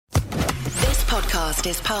podcast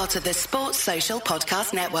is part of the Sports Social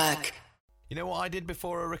Podcast Network. You know what I did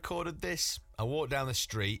before I recorded this? I walked down the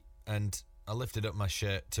street and I lifted up my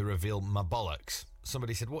shirt to reveal my bollocks.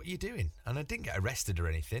 Somebody said, "What are you doing?" And I didn't get arrested or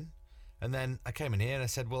anything. And then I came in here and I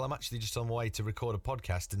said, "Well, I'm actually just on my way to record a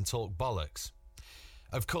podcast and talk bollocks."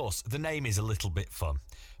 Of course, the name is a little bit fun,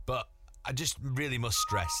 but I just really must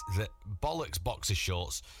stress that bollocks boxer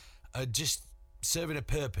shorts are just serving a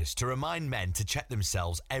purpose to remind men to check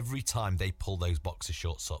themselves every time they pull those boxer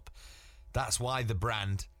shorts up. That's why the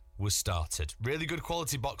brand was started. Really good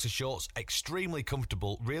quality boxer shorts, extremely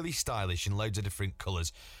comfortable, really stylish in loads of different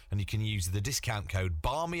colours, and you can use the discount code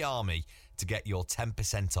BARMYARMY to get your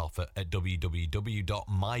 10% off at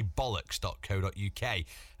www.mybollocks.co.uk,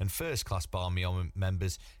 and first class Barmy Army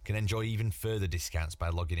members can enjoy even further discounts by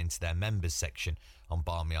logging into their members section on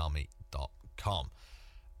barmyarmy.com.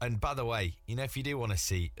 And by the way, you know, if you do want to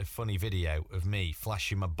see a funny video of me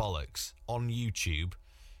flashing my bollocks on YouTube,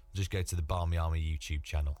 just go to the Barmy Army YouTube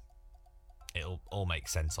channel. It'll all make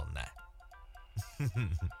sense on there.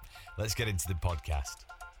 Let's get into the podcast,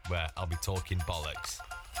 where I'll be talking bollocks.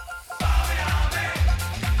 Barmy Army.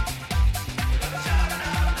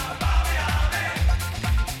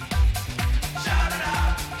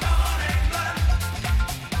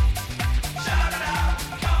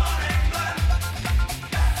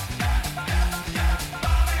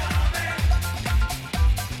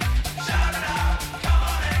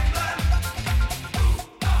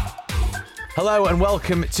 Hello and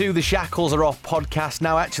welcome to the Shackles Are Off podcast.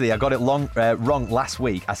 Now, actually, I got it wrong last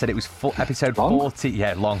week. I said it was episode 40.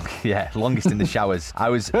 Yeah, longest in the showers. I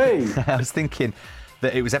was thinking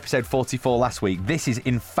that it was episode 44 last week. This is,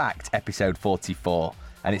 in fact, episode 44,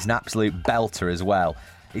 and it's an absolute belter as well.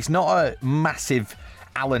 It's not a massive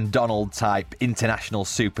Alan Donald type international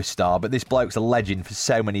superstar, but this bloke's a legend for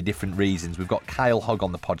so many different reasons. We've got Kyle Hogg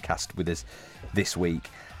on the podcast with us this week.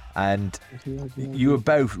 And you were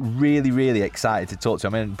both really, really excited to talk to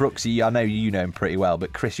him. I mean, Brooksy, I know you know him pretty well,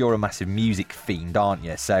 but Chris, you're a massive music fiend, aren't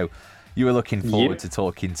you? So you were looking forward to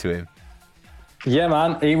talking to him. Yeah,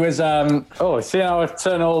 man. He was, see how I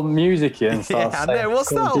turn all music in and start what's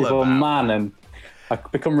that all about? Man, and I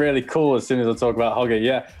become really cool as soon as I talk about Hoggy.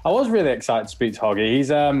 Yeah, I was really excited to speak to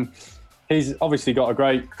Hoggy. He's obviously got a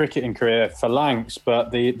great cricketing career for Lancs,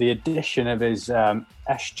 but the addition of his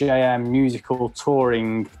SJM musical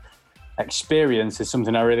touring experience is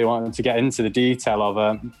something I really wanted to get into the detail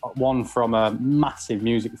of. One, from a massive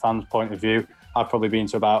music fan's point of view, I've probably been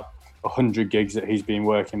to about 100 gigs that he's been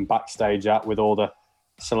working backstage at with all the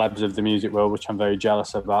celebs of the music world, which I'm very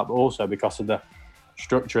jealous about, but also because of the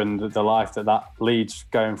structure and the life that leads,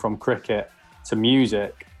 going from cricket to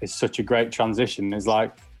music is such a great transition. It's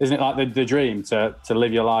like, isn't it like the dream to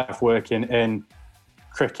live your life working in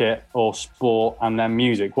cricket or sport and then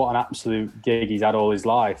music? What an absolute gig he's had all his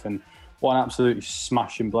life, and what an absolutely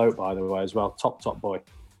smashing bloke, by the way, as well. Top boy.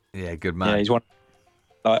 Yeah, good man. Yeah, he's one.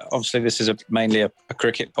 Obviously, this is mainly a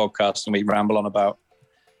cricket podcast, and we ramble on about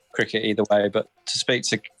cricket either way. But to speak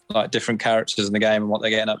to like different characters in the game and what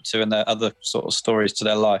they're getting up to and their other sort of stories to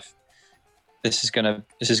their life, this is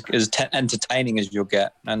as entertaining as you'll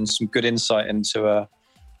get, and some good insight into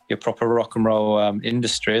your proper rock and roll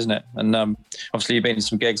industry, isn't it? And obviously, you've been in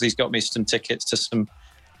some gigs. He's got me some tickets to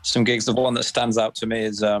some gigs. The one that stands out to me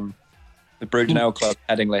is the Brudenell Club,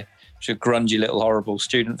 Headingley, which is a grungy little horrible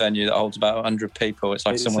student venue that holds about 100 people. It's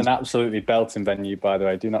an absolutely belting venue, by the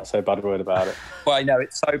way. Do not say a bad word about it. Well, I know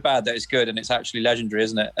it's so bad that it's good, and it's actually legendary,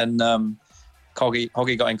 isn't it? And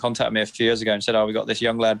Hoggy got in contact with me a few years ago and said, "Oh, we got this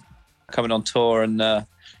young lad coming on tour, and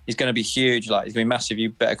he's going to be huge. Like, he's going to be massive. You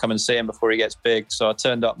better come and see him before he gets big." So I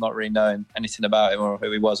turned up not really knowing anything about him or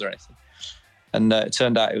who he was or anything. And it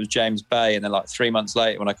turned out it was James Bay. And then like 3 months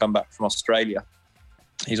later, when I come back from Australia,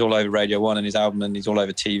 he's all over Radio 1 and his album, and he's all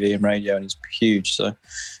over TV and radio, and he's huge. So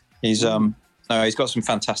he's got some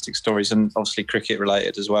fantastic stories, and obviously cricket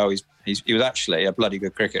related as well. He was actually a bloody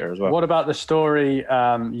good cricketer as well. What about the story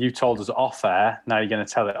you told us off air? Now you're going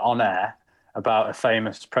to tell it on air about a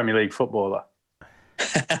famous Premier League footballer.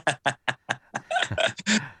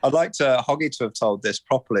 I'd like Hoggy to have told this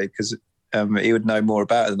properly, because he would know more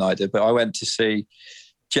about it than I did. But I went to see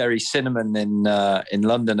Jerry Cinnamon in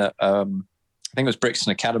London at I think it was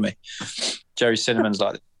Brixton Academy. Jerry Cinnamon's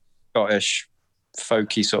like the Scottish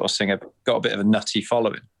folky sort of singer, got a bit of a nutty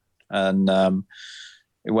following, and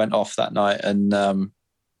it went off that night. And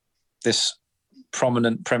this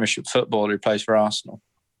prominent Premiership footballer who plays for Arsenal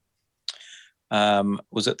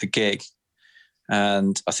was at the gig,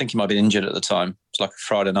 and I think he might have been injured at the time. It's like a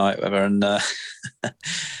Friday night, or whatever. And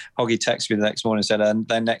Hoggy texted me the next morning and said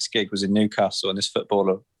their next gig was in Newcastle, and this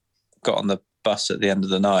footballer got on the bus at the end of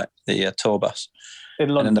the night, the tour bus. In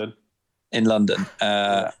London? In London.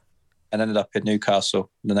 And ended up in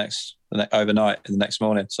Newcastle overnight and the next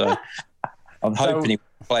morning. So I'm hoping he's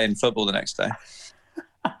playing football the next day.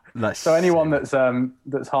 So anyone that's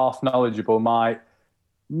half knowledgeable might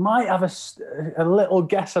have a little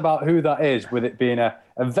guess about who that is, with it being a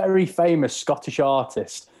very famous Scottish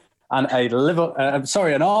artist and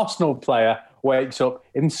an Arsenal player wakes up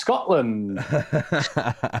in Scotland.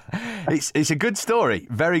 It's a good story,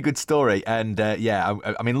 very good story. And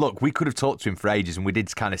I mean, look, we could have talked to him for ages, and we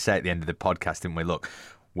did kind of say at the end of the podcast, didn't we? Look,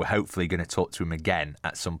 we're hopefully going to talk to him again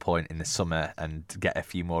at some point in the summer and get a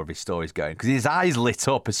few more of his stories going, because his eyes lit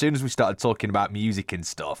up as soon as we started talking about music and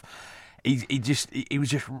stuff. He was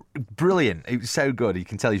just brilliant. It was so good. You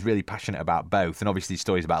can tell he's really passionate about both, and obviously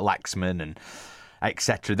stories about Laxman and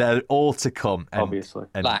etc. They're all to come. And, obviously,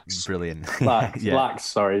 and Lax, brilliant. Lax.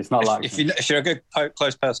 Sorry, it's not Lax. If you're a good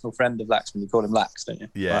close personal friend of Laxman, you call him Lax, don't you?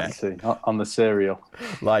 Yeah, Laxy, on the cereal,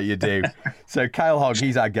 like you do. So Kyle Hogg,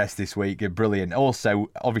 he's our guest this week. Brilliant.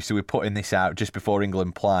 Also, obviously, we're putting this out just before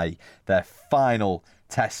England play their final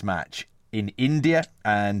Test match in India,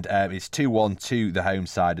 and it's 2-1 to the home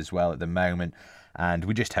side as well at the moment. And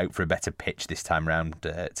we just hope for a better pitch this time round,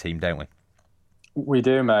 team, don't we? We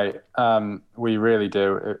do, mate. We really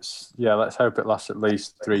do. Let's hope it lasts at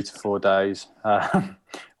least 3 to 4 days.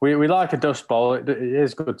 We like a dust bowl. It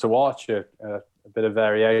is good to watch a bit of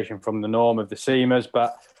variation from the norm of the seamers,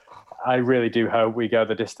 but I really do hope we go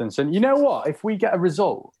the distance. And you know what? If we get a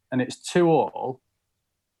result and it's 2-2,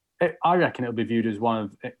 I reckon it'll be viewed as one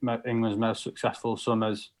of England's most successful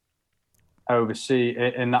summers overseas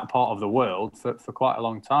in that part of the world for quite a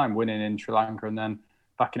long time, winning in Sri Lanka and then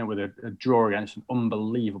backing up with a draw against an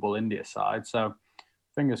unbelievable India side. So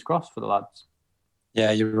fingers crossed for the lads.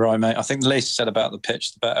 Yeah, you're right, mate. I think the least said about the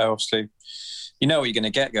pitch, the better. Obviously, you know what you're going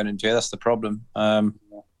to get going into it. That's the problem. And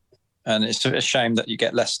it's a shame that you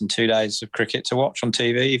get less than 2 days of cricket to watch on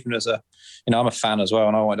TV, even as I'm a fan as well,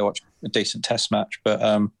 and I want to watch a decent Test match.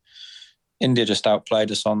 But India just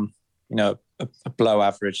outplayed us on, a below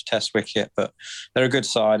average Test wicket. But they're a good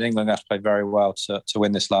side. England have to play very well to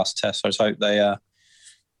win this last Test. So I just hope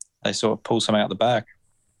they sort of pull some out of the bag.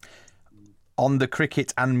 On the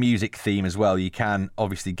cricket and music theme as well, you can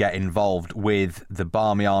obviously get involved with the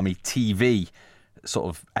Barmy Army TV sort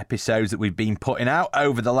of episodes that we've been putting out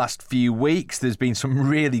over the last few weeks. There's been some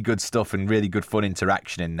really good stuff and really good fun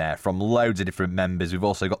interaction in there from loads of different members. We've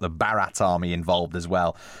also got the Bharat Army involved as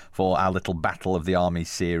well for our little Battle of the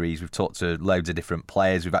Armies series. We've talked to loads of different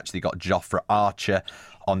players. We've actually got Jofra Archer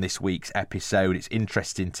on this week's episode. It's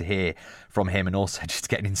interesting to hear from him, and also just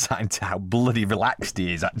getting insight into how bloody relaxed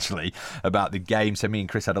he is actually about the game. So me and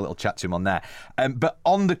Chris had a little chat to him on there. But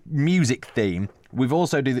on the music theme, we've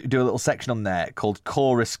also do a little section on there called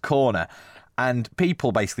Chorus Corner, and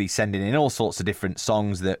people basically sending in all sorts of different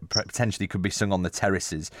songs that potentially could be sung on the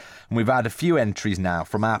terraces. And we've had a few entries now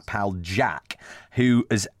from our pal Jack, who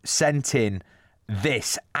has sent in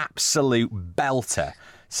this absolute belter.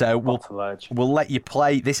 So we'll let you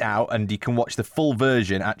play this out, and you can watch the full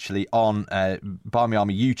version actually on Barmy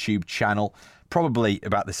Army YouTube channel, probably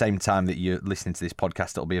about the same time that you're listening to this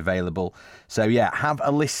podcast. It'll be available. So yeah, have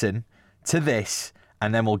a listen to this,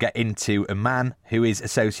 and then we'll get into a man who is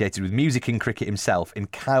associated with music and cricket himself in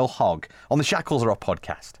Kyle Hogg on the Shackles Are Off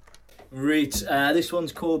podcast. Right, this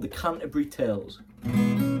one's called The Canterbury Tales.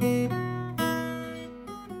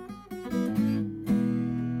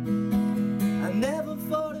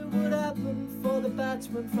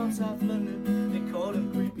 Batsman from South London, they call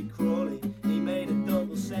him Creepy Crawley. He made a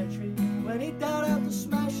double century when he dialed out the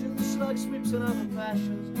smash and the slug sweeps and other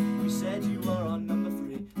passions. We said you were on number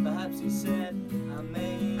 3, perhaps he said I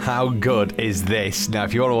may. How good is this? Now,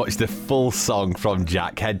 if you want to watch the full song from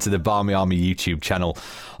Jack, head to the Barmy Army YouTube channel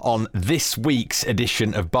on this week's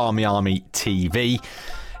edition of Barmy Army TV.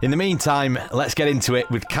 In the meantime, let's get into it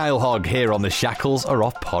with Kyle Hogg here on the Shackles Are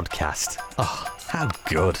Off podcast. Oh, how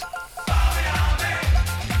good.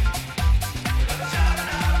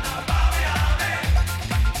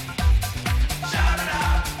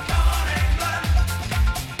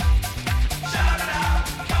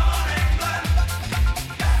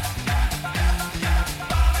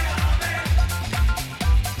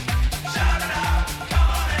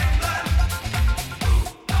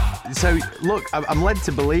 So, look, I'm led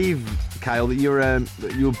to believe, Kyle, that you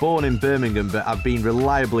were born in Birmingham, but I've been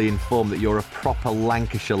reliably informed that you're a proper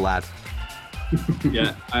Lancashire lad.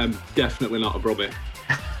 Yeah, I am definitely not a Brummie.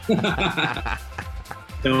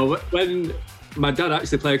 No, when my dad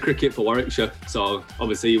actually played cricket for Warwickshire, so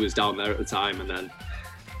obviously he was down there at the time, and then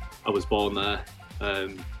I was born there.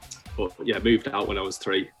 But yeah, moved out when I was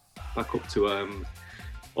 3. back up to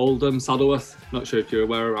Oldham, Saddleworth. Not sure if you're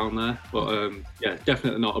aware around there, but yeah,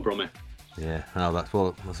 definitely not a Brummie. Yeah, no,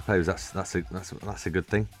 I suppose that's a good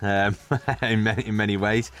thing in many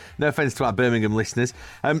ways. No offence to our Birmingham listeners.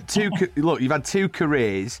 Look, you've had 2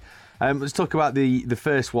 careers. Let's talk about the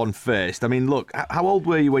first one first. I mean, look, how old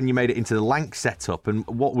were you when you made it into the Lancs setup, and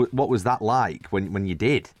what was that like when you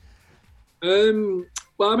did? Well,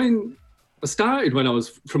 I mean, I started when I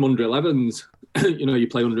was from under 11s. You know, you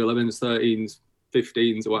play under 11s, 13s,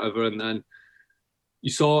 15s, or whatever, and then you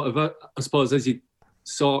sort of, I suppose, as you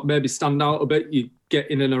sort of maybe stand out a bit, you get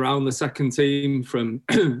in and around the second team from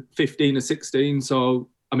 15 or 16. So,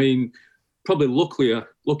 I mean, probably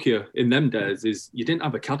luckier in them days is you didn't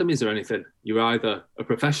have academies or anything. You were either a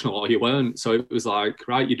professional or you weren't. So it was like,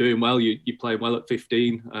 right, you're doing well, you're playing well at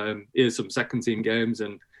 15. Here's some second team games,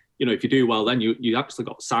 and you know, if you do well, then you actually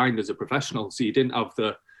got signed as a professional. So you didn't have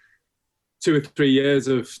the 2 or 3 years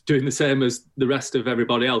of doing the same as the rest of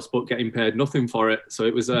everybody else, but getting paid nothing for it. So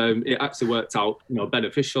it was it actually worked out, you know,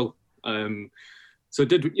 beneficial. So I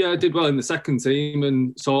did well in the second team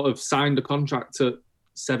and sort of signed a contract at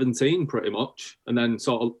 17 pretty much, and then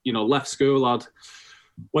sort of, you know, left school. I'd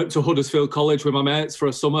went to Huddersfield College with my mates for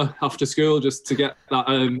a summer after school just to get that.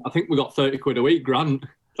 I think we got 30 quid a week grant.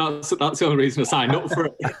 That's the only reason I signed up for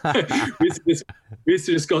it. we used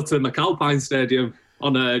to just go to the McAlpine Stadium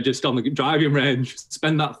just on the driving range,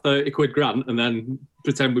 spend that 30 quid grant, and then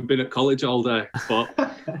pretend we'd been at college all day.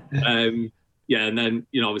 But yeah, and then,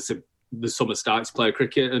 you know, obviously the summer starts to play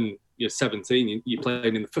cricket, and you're 17, you're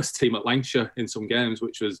playing in the first team at Lancashire in some games,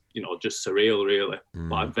 which was, you know, just surreal, really.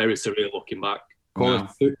 Like, very surreal looking back. Wow.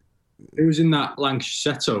 Who was in that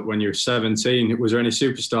Lancashire setup when you were 17? Was there any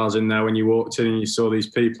superstars in there when you walked in and you saw these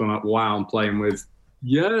people and like, wow, I'm playing with?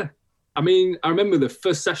 Yeah. I mean, I remember the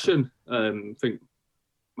first session, I think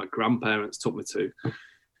my grandparents took me to.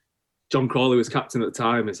 John Crawley was captain at the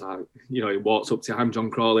time. It's like, you know, he walks up to, I'm John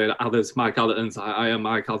Crawley, and others, Mike Atherton's like, I am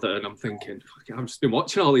Mike Atherton. I'm thinking, I've just been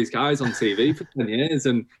watching all these guys on TV for 10 years,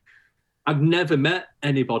 and I've never met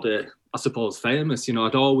anybody, I suppose, famous. You know,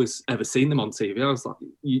 I'd always ever seen them on TV. I was like,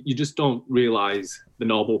 you just don't realise the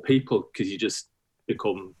normal people because you just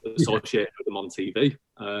become associated with them on TV.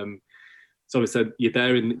 So we said, you're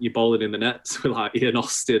there and you're bowling in the nets with like Ian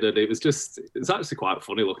Austin, and it's actually quite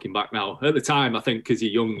funny looking back now. At the time, I think because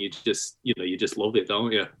you're young, you just love it,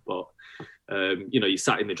 don't you? But you know, you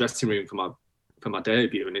sat in the dressing room for my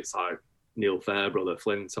debut, and it's like Neil Fairbrother,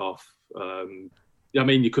 Flintoff. I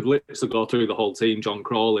mean, you could literally go through the whole team: John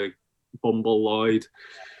Crawley, Bumble, Lloyd,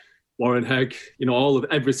 Warren Hegg. You know,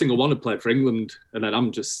 every single one had played for England, and then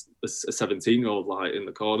I'm just a 17-year-old like in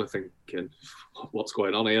the corner thinking, what's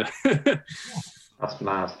going on here? That's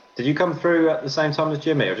mad. Did you come through at the same time as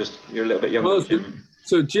Jimmy, or just you're a little bit younger? Well,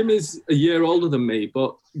 so Jimmy's a year older than me,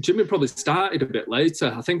 but Jimmy probably started a bit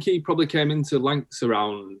later. I think he probably came into Lancs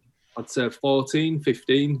around, I'd say 14,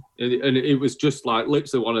 15. And it was just like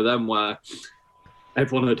literally one of them where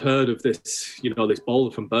everyone had heard of this, you know, this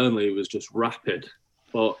bowler from Burnley who was just rapid.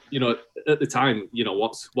 But, you know, at the time, you know,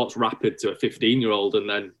 what's rapid to a 15-year-old? And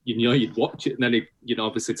then, you know, you'd watch it, and then he, you know,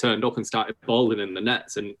 obviously turned up and started bowling in the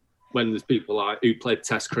nets. And when there's people like who played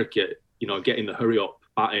Test cricket, you know, getting the hurry up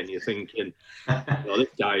batting, you're thinking, you know, this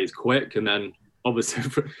guy is quick. And then obviously,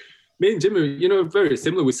 me and Jimmy, you know, very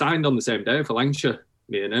similar. We signed on the same day for Lancashire,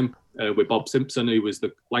 me and him, with Bob Simpson, who was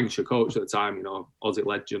the Lancashire coach at the time, you know, Aussie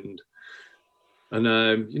legend. And,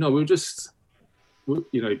 you know, we were just,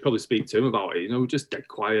 you know, you'd probably speak to him about it, you know, we're just dead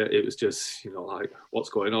quiet. It was just, you know, like, what's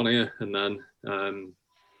going on here? And then,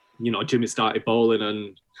 you know, Jimmy started bowling,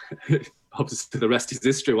 and obviously the rest is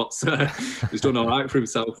history. He's done all right for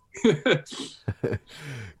himself.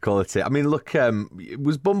 Quality. I mean, look,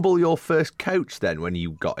 was Bumble your first coach then when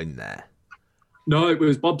you got in there? No, it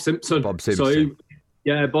was Bob Simpson. So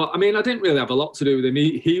yeah, but I mean, I didn't really have a lot to do with him.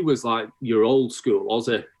 He was like your old school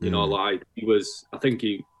Aussie, you know, like he was, I think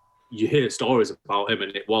you hear stories about him,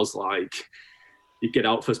 and it was like you'd get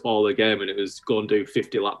out first ball of the game and it was go and do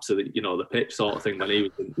 50 laps of the, you know, the pitch sort of thing when he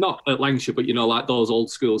was not at Lancashire, but, you know, like those old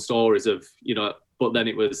school stories of, you know, but then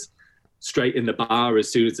it was straight in the bar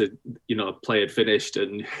as soon as the, you know, play had finished,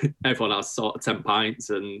 and everyone has sort of 10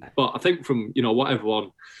 pints. But I think from, you know, what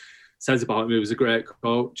everyone says about him, he was a great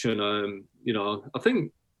coach. And, you know, I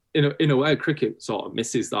think in a way, cricket sort of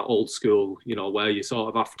misses that old school, you know, where you sort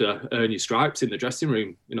of have to earn your stripes in the dressing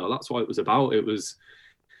room. You know, that's what it was about. It was,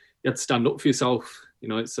 you had to stand up for yourself. You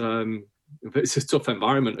know, it's a tough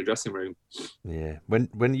environment, a dressing room. Yeah. When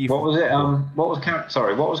you what was it?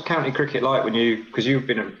 What was county cricket like when you? Because you've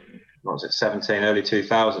been at, what was it, 17, early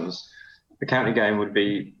 2000s. The county game would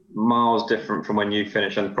be miles different from when you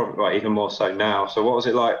finished, and probably even more so now. So what was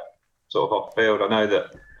it like sort of off field? I know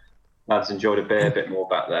that lads enjoyed a beer a bit more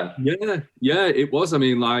back then. Yeah, it was. I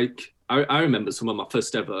mean, like, I remember some of my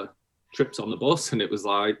first ever trips on the bus, and it was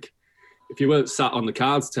like, if you weren't sat on the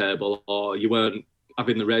cards table or you weren't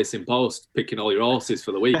having the racing post picking all your horses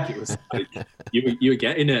for the week, it was like you were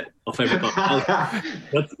getting it off everybody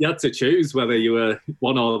else. You had to choose whether you were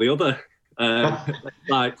one or the other.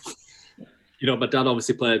 Like, you know, my dad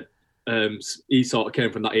obviously played. He sort of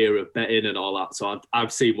came from that era of betting and all that, so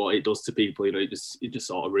I've seen what it does to people. You know, it just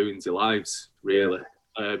sort of ruins your lives, really.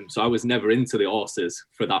 So I was never into the horses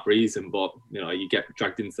for that reason, but you know, you get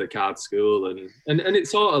dragged into the card school, and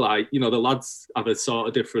it's sort of like, you know, the lads have a sort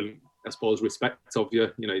of different, I suppose, respect of you.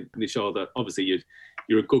 You know, they show that obviously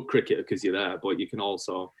you're a good cricketer because you're there, but you can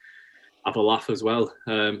also have a laugh as well.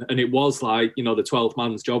 And it was like, you know, the 12th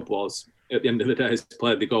man's job was, at the end of the day, as a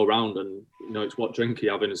player, they go around and, you know, it's what drink are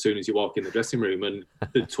you having as soon as you walk in the dressing room. And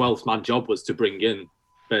the 12th man job was to bring in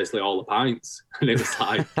basically all the pints. And it was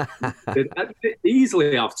like, they'd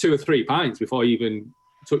easily have 2 or 3 pints before you even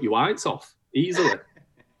took your whites off. Easily.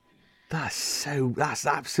 That's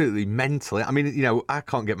absolutely mental. I mean, you know, I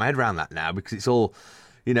can't get my head around that now because it's all,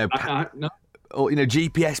 you know, No. or, you know,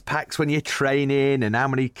 GPS packs when you're training and how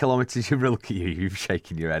many kilometres you look at you're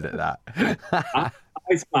shaking your head at that.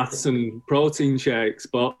 Ice baths and protein shakes,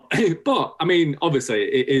 but I mean, obviously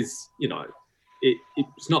it is, you know,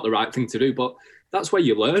 it's not the right thing to do, but that's where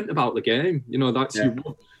you learn about the game. You know, that's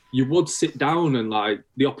you would sit down and like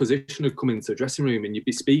the opposition would come into the dressing room and you'd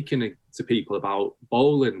be speaking to people about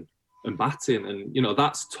bowling and batting, and you know,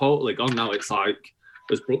 that's totally gone now. It's like,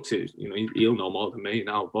 as Brooks is, you know, he'll know more than me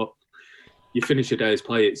now, but you finish your day's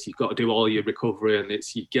play, you've got to do all your recovery, and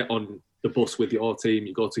it's you get on the bus with your team,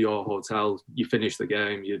 you go to your hotel, you finish the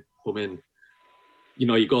game, you come in, you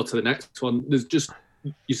know, you go to the next one. There's just,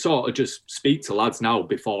 you sort of just speak to lads now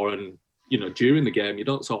before and, you know, during the game. You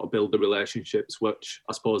don't sort of build the relationships which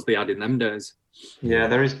I suppose they had in them days. Yeah,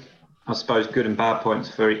 there is, I suppose, good and bad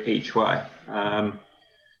points for each way.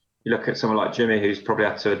 You look at someone like Jimmy, who's probably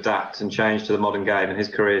had to adapt and change to the modern game, and his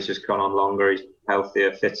career's just gone on longer. He's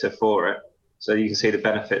healthier, fitter for it. So you can see the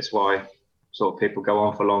benefits why sort of people go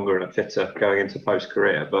on for longer and are fitter going into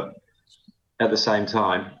post-career. But at the same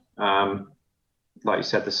time, like you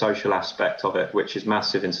said, the social aspect of it, which is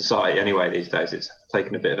massive in society anyway these days, it's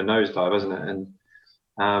taken a bit of a nosedive, hasn't it?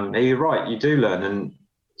 And you're right, you do learn. And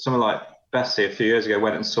someone like Bessie a few years ago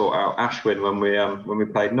went and sought out Ashwin when we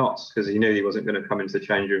played Notts, because he knew he wasn't going to come into the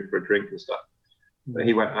change room for a drink and stuff. But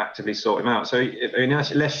he went and actively sought him out. So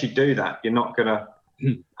unless you do that, you're not going to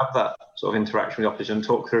have that sort of interaction with the opposition,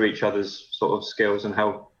 talk through each other's sort of skills and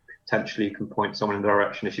how potentially you can point someone in the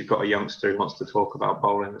direction if you've got a youngster who wants to talk about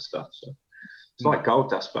bowling and stuff. So it's like gold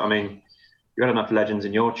dust. But I mean, you had enough legends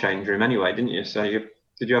in your change room anyway, didn't you? So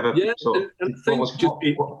did you have a sort of...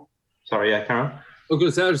 Sorry, yeah, Karen? I was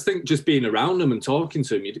going to say, I just think just being around them and talking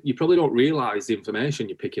to them, you probably don't realise the information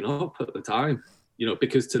you're picking up at the time. You know,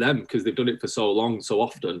 because to them, because they've done it for so long, so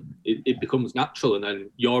often, it becomes natural, and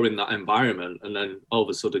then you're in that environment, and then all of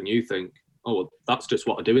a sudden you think, oh, well, that's just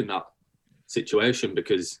what I do in that situation,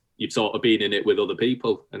 because you've sort of been in it with other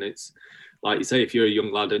people. And it's like you say, if you're a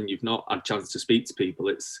young lad and you've not had a chance to speak to people,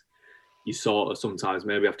 it's, you sort of sometimes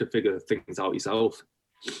maybe have to figure things out yourself.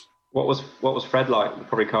 What was Fred like? We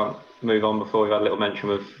probably can't move on before we've had a little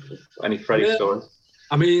mention of any Freddie stories.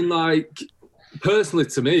 I mean, like, personally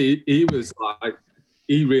to me, he was like,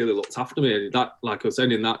 he really looked after me. That, like I was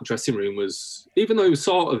saying, in that dressing room was, even though he was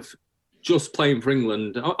sort of just playing for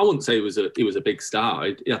England, I wouldn't say he was a big star.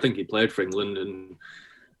 I think he played for England and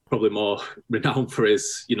probably more renowned for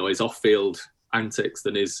his, you know, his off-field antics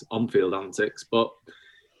than his on-field antics. But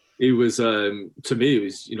he was, to me, he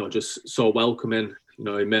was, you know, just so welcoming. You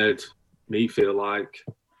know, he made me feel like,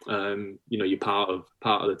 you know, you're part of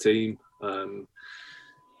the team.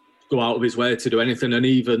 Go out of his way to do anything, and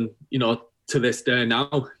even, you know, to this day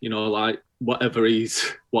now, you know, like whatever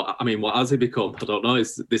what has he become? I don't know.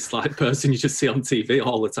 Is this like person you just see on TV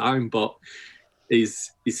all the time? But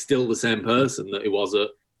he's still the same person that he was at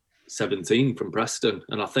 17 from Preston.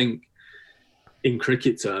 And I think in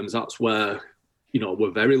cricket terms, that's where, you know,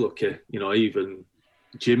 we're very lucky. You know, even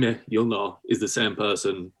Jimmy, you'll know, is the same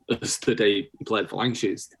person as the day he played for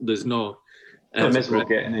Lancashire. There's no... miserable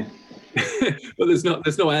getting but there's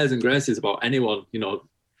no airs and graces about anyone, you know,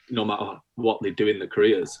 no matter what they do in their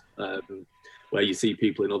careers. Where you see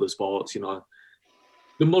people in other sports, you know,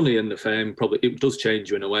 the money and the fame probably, it does change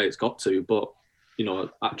you in a way, it's got to, but, you know,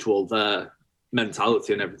 actual their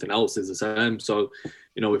mentality and everything else is the same. So,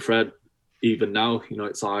 you know, with Fred, even now, you know,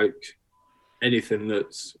 it's like anything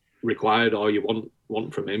that's required or you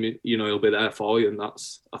want from him, you know, he'll be there for you. And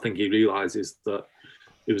that's, I think he realises that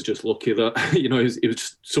he was just lucky that he was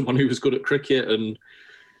just someone who was good at cricket, and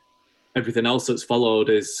everything else that's followed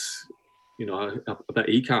is, I bet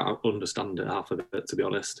he can't understand it, half of it, to be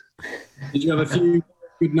honest. Did you have a few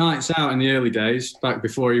good nights out in the early days, back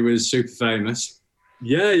before he was super famous?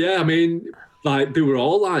 Yeah. I mean, like, they were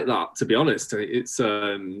all like that, to be honest. It's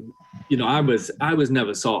I was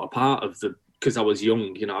never sort of part of the, because I was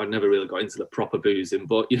young, I never really got into the proper boozing.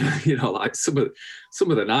 But like some of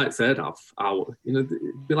the nights they'd have,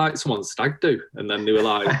 it'd be like someone's stag do, and then they were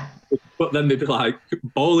like, but then they'd be like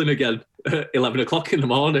bowling again at 11 o'clock in the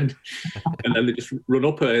morning, and then they just run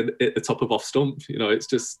up at the top of off stump. It's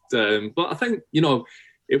just. But I think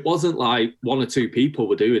it wasn't like one or two people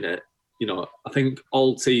were doing it. I think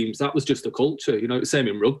all teams, that was just a culture. Same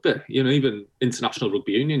in rugby. Even international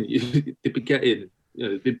rugby union, they'd be getting.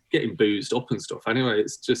 They're getting boozed up and stuff. Anyway,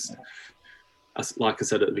 it's just, like I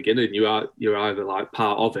said at the beginning, you're either like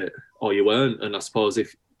part of it or you weren't. And I suppose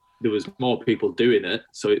if there was more people doing it,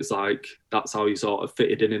 so it's like that's how you sort of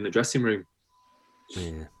fitted in the dressing room.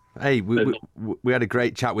 Yeah. Hey, we had a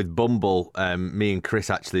great chat with Bumble, me and Chris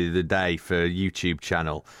actually the other day for a YouTube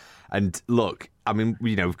channel. And look, I mean,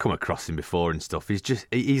 we've come across him before and stuff.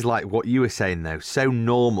 He's like what you were saying though, so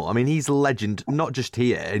normal. I mean, he's a legend, not just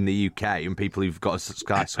here in the UK and people who've got a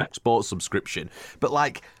Sky Sports subscription, but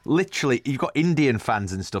like literally, you've got Indian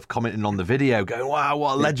fans and stuff commenting on the video, going, "Wow,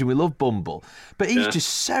 what a legend! We love Bumble." But he's just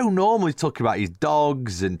so normal. He's talking about his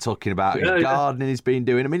dogs and talking about his gardening he's been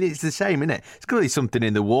doing. I mean, it's the same, isn't it? It's clearly something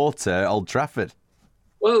in the water at Old Trafford.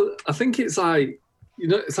 Well, I think it's like.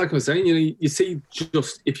 It's like I was saying, you see,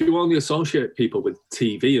 just if you only associate people with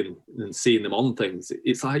TV and seeing them on things,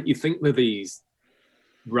 it's like you think they're these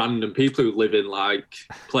random people who live in like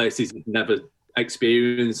places you've never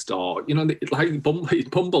experienced, or like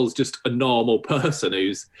Bumble's just a normal person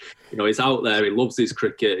who's, he's out there, he loves his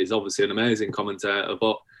cricket, he's obviously an amazing commentator,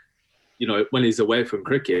 but when he's away from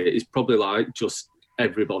cricket, he's probably like just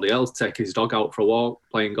everybody else, taking his dog out for a walk,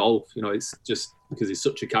 playing golf. It's just because he's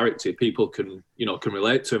such a character, people can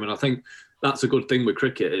relate to him. And I think that's a good thing with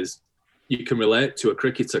cricket is you can relate to a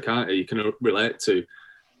cricketer, can't you? You can relate to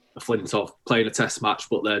a Flintoff playing a test match,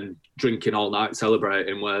 but then drinking all night,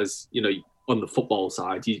 celebrating. Whereas, on the football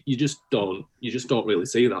side, you just don't really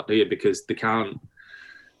see that, do you? Because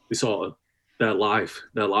their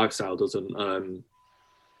lifestyle doesn't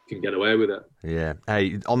can get away with it. Yeah.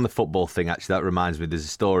 Hey, on the football thing, actually, that reminds me, there's a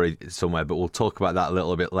story somewhere, but we'll talk about that a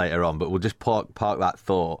little bit later on. But we'll just park that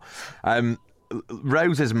thought.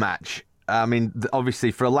 Rose's match. I mean,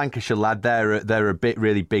 obviously, for a Lancashire lad, they're a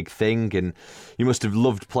really big thing, and you must have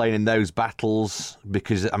loved playing in those battles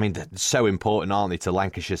because, I mean, they're so important, aren't they, to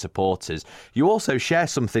Lancashire supporters? You also share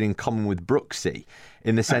something in common with Brooksy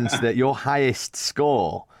in the sense that your highest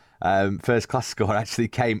score, first class score, actually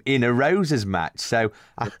came in a Roses match. So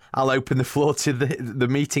I'll open the floor to the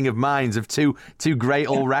meeting of minds of two great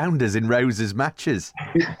all-rounders in Roses matches.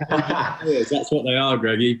 That's what they are,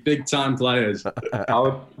 Greggy. Big time players.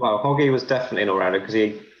 Hoggy was definitely an all-rounder because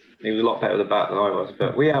he was a lot better with the bat than I was.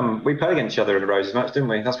 But we played against each other in a Roses match, didn't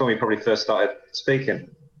we? That's when we probably first started speaking.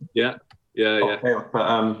 Yeah. But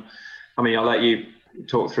I mean, I'll let you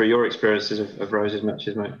talk through your experiences of Roses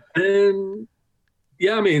matches, mate.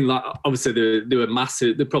 Yeah, I mean, like obviously they were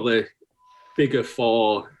massive. They're probably bigger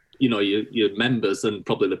for your members than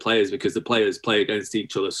probably the players, because the players play against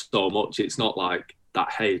each other so much. It's not like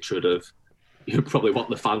that hatred of probably what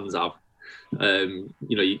the fans have.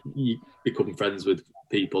 You become friends with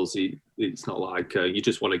people. So it's not like you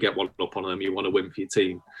just want to get one up on them. You want to win for your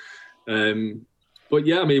team. But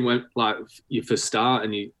yeah, I mean, when like you first start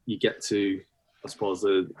and you get to, I suppose,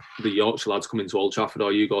 the Yorkshire lads come into Old Trafford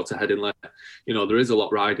or you go to Headingley, there is a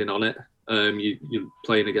lot riding on it. You're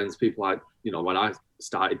playing against people like, when I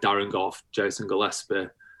started, Darren Goff, Jason Gillespie,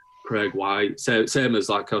 Craig White, same as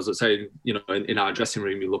like I was saying, in our dressing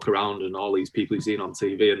room, you look around and all these people you've seen on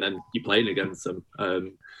TV and then you're playing against them. I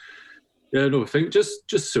think just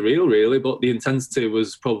surreal really, but the intensity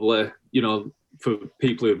was probably, for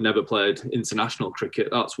people who've never played international cricket,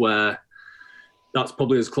 that's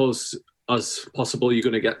probably as close as possible you're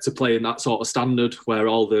going to get to playing that sort of standard where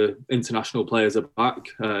all the international players are back.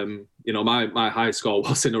 My high score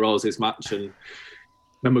was in a Roses match, and I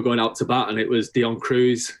remember going out to bat and it was Dion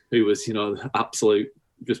Cruz, who was, absolute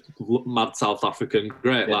just mad South African,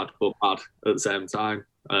 great lad, but mad at the same time.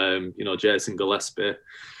 Jason Gillespie,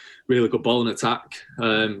 really good bowling attack.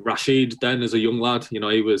 Rashid then as a young lad, he'd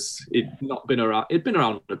been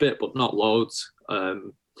around a bit, but not loads.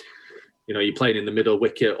 You're playing in the middle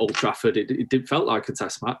wicket, Old Trafford. It felt like a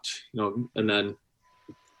test match, and then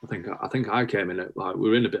I think I came in at like we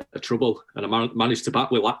were in a bit of trouble, and I managed to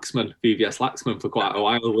bat with VVS Laxman for quite a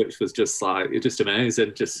while, which was just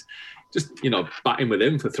amazing. Just batting with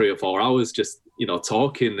him for 3 or 4 hours, just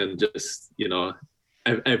talking and just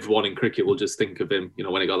everyone in cricket will just think of him.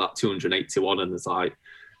 When he got that 281 and there's like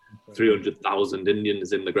 300,000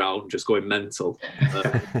 Indians in the ground just going mental,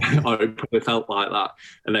 or it probably felt like that.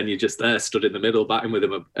 And then you're just there, stood in the middle, batting with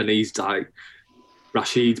him, and he's like.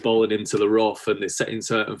 Rashid's bowling into the rough and they're setting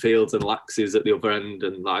certain fields and Lax is at the other end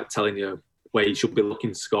and like telling you where you should be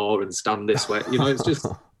looking to score and stand this way. It's just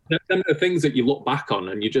them are the things that you look back on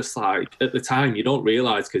and you just like at the time you don't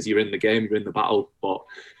realise because you're in the game, you're in the battle. But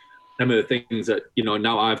them are the things that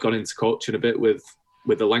now I've gone into coaching a bit with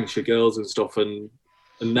the Lancashire girls and stuff, and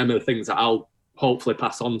them are the things that I'll hopefully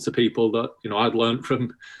pass on to people that I'd learned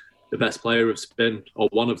from the best player of spin or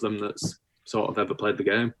one of them that's sort of ever played the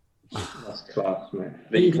game. That's class,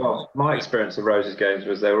 mate. My experience of Rose's games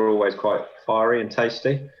was they were always quite fiery and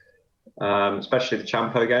tasty, especially the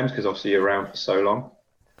Champo games because obviously you're around for so long.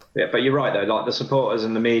 Yeah, but you're right though. Like the supporters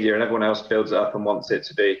and the media and everyone else builds it up and wants it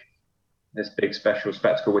to be this big special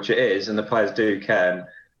spectacle, which it is, and the players do care. And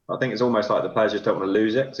I think it's almost like the players just don't want to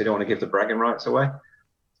lose it because they don't want to give the bragging rights away.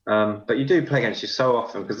 But you do play against you so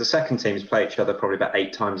often because the second teams play each other probably about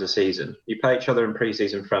 8 times a season. You play each other in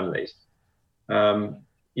pre-season friendlies.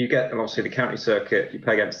 You get, obviously, the county circuit, you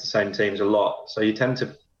play against the same teams a lot. So you tend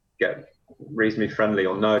to get reasonably friendly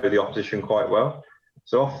or know the opposition quite well.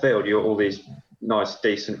 So off field, you're all these nice,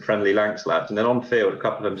 decent, friendly Lancs lads. And then on field, a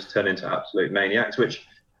couple of them just turn into absolute maniacs, which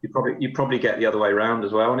you probably get the other way around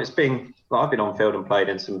as well. And I've been on field and played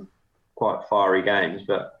in some quite fiery games.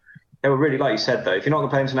 But they were really, like you said, though, if you're not going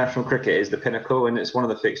to play international cricket, it's the pinnacle. And it's one of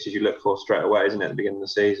the fixtures you look for straight away, isn't it, at the beginning of the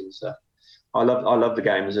season? So I love the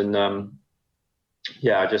games. And,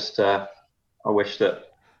 I wish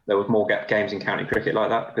that there was more games in county cricket like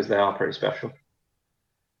that because they are pretty special.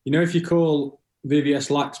 If you call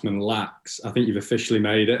VVS Laxman Lax, I think you've officially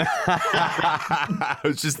made it. I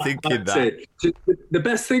was just thinking that. The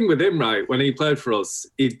best thing with him, right, when he played for us,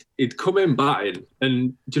 he'd come in batting,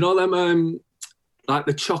 and do you know them like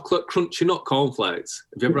the chocolate crunchy nut cornflakes?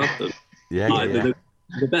 Have you ever had them? Yeah.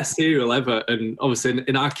 The best cereal ever, and obviously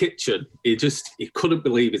in our kitchen, he couldn't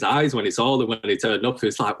believe his eyes when he saw them when he turned up. He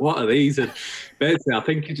was like, "What are these?" And basically, I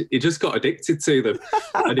think he just got addicted to them.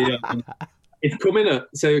 And he'd come in at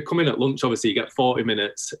lunch. Obviously, you get 40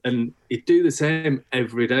 minutes, and he'd do the same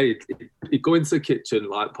every day. He'd go into the kitchen,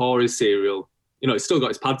 like pour his cereal. He's still got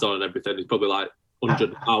his pads on and everything. He's probably like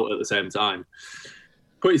 100 out at the same time.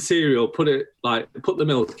 Put his cereal, put the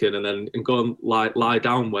milk in, and go and lie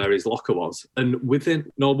down where his locker was. And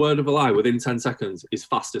within, no word of a lie, within 10 seconds, he's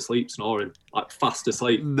fast asleep, snoring, like fast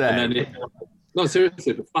asleep. No. And then no,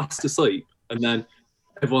 seriously, but fast asleep. And then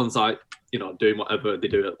everyone's like, doing whatever they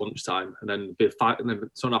do at lunchtime. And then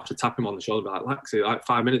someone have to tap him on the shoulder, like, Laxie, like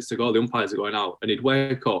 5 minutes to go, the umpires are going out. And he'd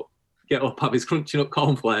wake up, get up, have his crunchy nut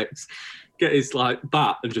cornflakes, get his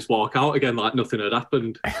bat and just walk out again like nothing had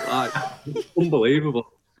happened. Like, unbelievable.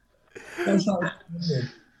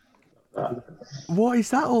 What is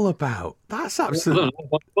that all about? That's absolutely.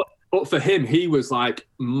 But for him, he was like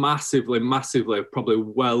massively, probably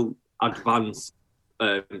well advanced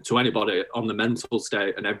to anybody on the mental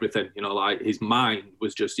state and everything. Like his mind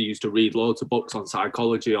was just, he used to read loads of books on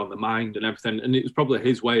psychology, on the mind and everything. And it was probably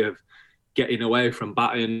his way of getting away from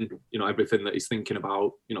batting, everything that he's thinking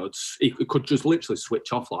about. He could just literally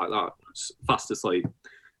switch off like that, fast asleep,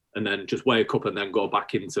 and then just wake up and then go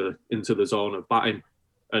back into the zone of batting.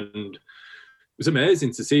 And it was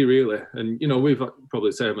amazing to see, really. And, we've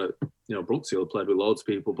probably the same at, Brooksfield played with loads of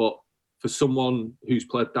people, but for someone who's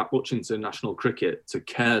played that much international cricket to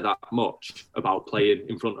care that much about playing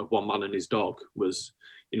in front of one man and his dog was,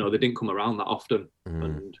 they didn't come around that often.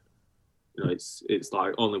 And, it's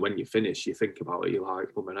like only when you finish, you think about it, you're like,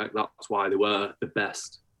 oh my neck, that's why they were the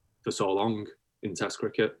best for so long in Test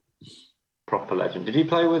cricket. Proper legend. Did you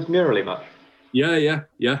play with Murali much? Yeah.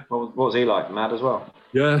 What was he like? Mad as well?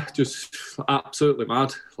 Yeah, just absolutely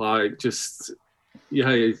mad. Like, he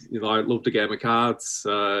loved a game of cards.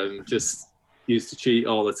 Just used to cheat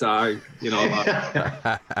all the time. You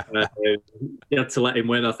had to let him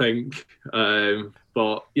win, I think.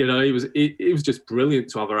 But he was just brilliant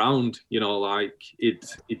to have around. He'd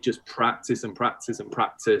just practice and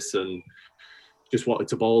just wanted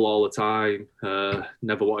to bowl all the time.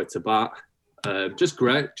 Never wanted to bat. Just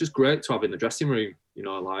great to have in the dressing room.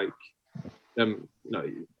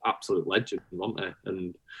 Absolute legend, weren't they?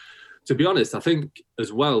 And to be honest, I think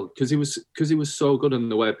as well, because he was so good in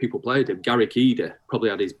the way people played him. Gary Keedy probably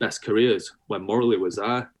had his best careers when Murali was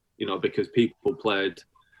there. Because people played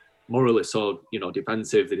morally so,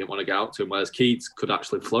 defensive. They didn't want to get out to him. Whereas Keats could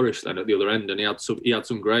actually flourish then at the other end, and he had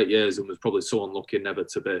some great years and was probably so unlucky never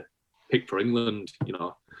to be picked for England. He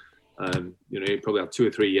probably had 2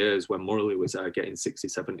 or 3 years when Morley was getting 60,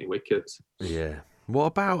 70 wickets. Yeah. What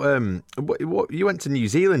about what you went to New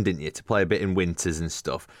Zealand, didn't you, to play a bit in winters and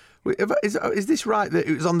stuff? Is this right that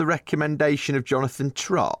it was on the recommendation of Jonathan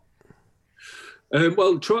Trott?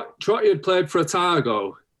 Trotty had played for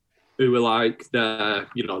Otago, who were like their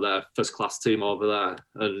first class team over there,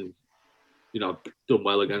 and done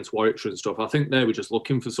well against Warwickshire and stuff. I think they were just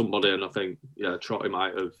looking for somebody, and I think Trotty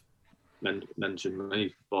might have mentioned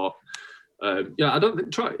me, but I don't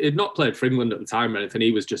think Trotty had not played for England at the time or anything.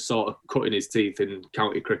 He was just sort of cutting his teeth in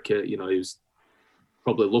county cricket. He was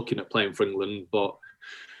probably looking at playing for England, but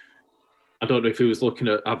I don't know if he was looking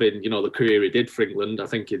at having, the career he did for England. I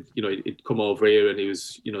think he'd come over here and he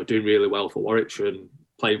was, doing really well for Warwickshire and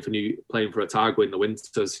playing for Otago in the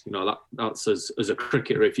winters. That's as a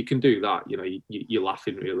cricketer, if you can do that, you're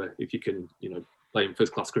laughing really. If you can, playing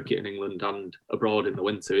first class cricket in England and abroad in the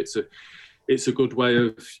winter, it's a good way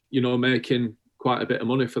of, making quite a bit of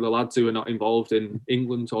money for the lads who are not involved in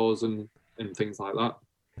England tours and things like that.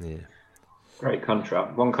 Yeah. Great country.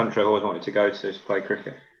 One country I've always wanted to go to play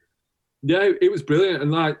cricket. Yeah, it was brilliant,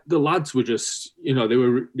 and like the lads were just, they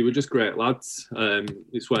were just great lads.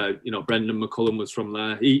 It's where Brendan McCullum was from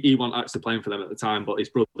there. He wasn't actually playing for them at the time, but his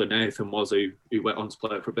brother Nathan was, who went on to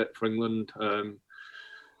play for a bit for England. And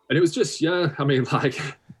it was just, a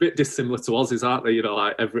bit dissimilar to Aussies, aren't they?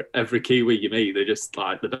 Like every Kiwi you meet, they're just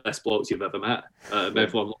like the best blokes you've ever met.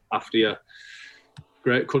 Everyone looked after you.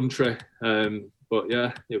 Great country. But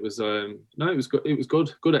yeah, it was it was good. It was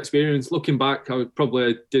good experience. Looking back, I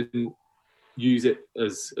probably didn't use it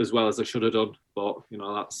as well as I should have done, but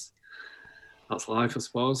that's life, I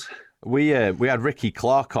suppose. We had Ricky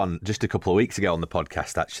Clark on just a couple of weeks ago on the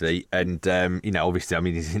podcast actually, and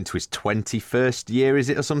obviously, he's into his 21st year, is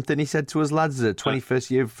it, or something? He said to us lads, the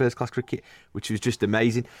 21st year of first class cricket, which was just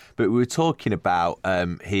amazing. But we were talking about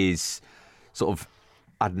his sort of,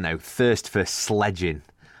 thirst for sledging,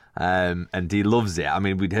 and he loves it.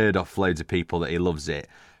 We'd heard off loads of people that he loves it.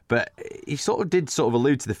 But he did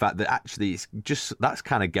allude to the fact that actually that's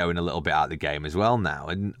kind of going a little bit out of the game as well now.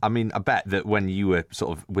 And I bet that when you were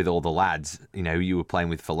sort of with all the lads, you were playing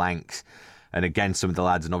with phalanx and against some of the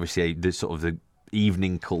lads, and obviously the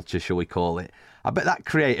evening culture, shall we call it, I bet that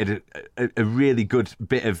created a really good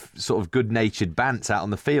bit of sort of good-natured bants out on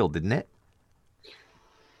the field, didn't it?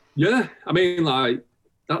 Yeah,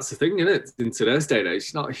 that's the thing, isn't it? In today's day and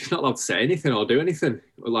age, you're not allowed to say anything or do anything,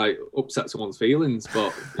 or upset someone's feelings.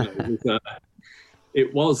 But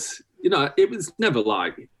it was never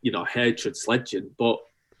hatred sledging, but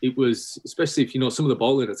it was, especially if some of the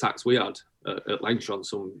bowling attacks we had at Lancashire on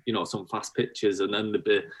some fast pitches, and then there'd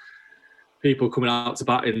be people coming out to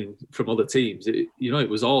batting from other teams. It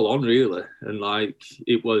was all on really, and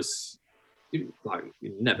it was.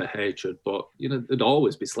 Never hatred, but there'd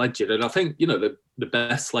always be sledging. And I think the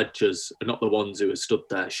best sledgers are not the ones who are stood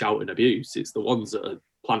there shouting abuse. It's the ones that are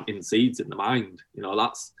planting seeds in the mind.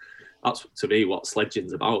 That's to me what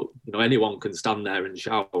sledging's about. Anyone can stand there and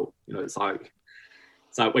shout. It's like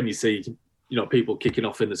when you see people kicking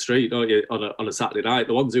off in the street, don't you, on a Saturday night.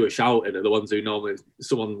 The ones who are shouting are the ones who normally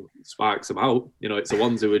someone spikes them out. It's the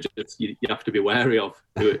ones who are just you have to be wary of,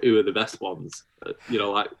 who are the best ones.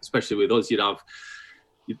 Especially with us, you'd have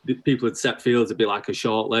people in set fields. There'd be like a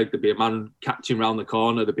short leg. There'd be a man catching round the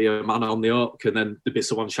corner. There'd be a man on the hook, and then there'd be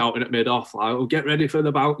someone shouting at mid-off, get ready for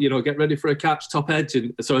the bout. Get ready for a catch, top edge.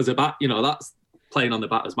 And so as a bat, that's playing on the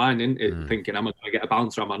batter's mind, isn't it? Thinking, am I going to get a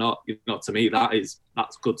bounce or am I not? To me,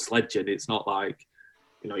 that's good sledging. It's not like,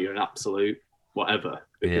 you're an absolute whatever.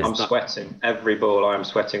 Yeah. I'm sweating. Every ball, I'm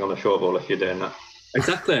sweating on the short ball if you're doing that.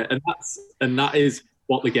 Exactly. And that is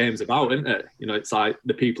what the game's about, isn't it? It's like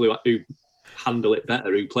the people who handle it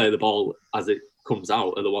better, who play the ball as it comes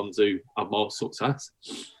out, are the ones who have more success.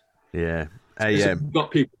 Yeah. You've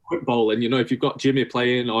got people quick bowling, if you've got Jimmy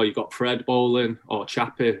playing, or you've got Fred bowling, or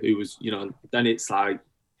Chappie, who was, then it's like,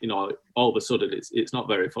 all of a sudden it's not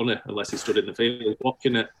very funny unless he stood in the field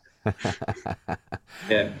watching it.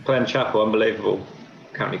 Yeah, playing Chappie, unbelievable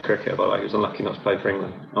county cricket, but he was unlucky not to play for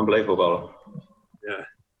England. Unbelievable bowler. Yeah,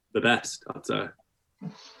 the best, I'd say.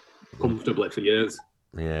 Comfortably for years.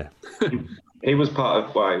 Yeah. He was part of,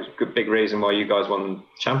 it was a big reason why you guys won the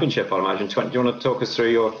championship, I imagine. Do you want to talk us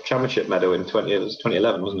through your championship medal in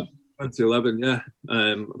 2011, wasn't it? 2011, yeah.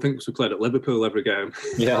 I think we played at Liverpool every game.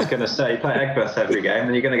 Yeah, I was going to say, you play Egbert every game,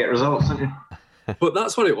 and you're going to get results, aren't you? But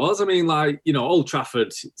that's what it was. Old Trafford,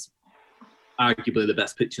 it's arguably the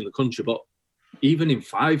best pitch in the country, but even in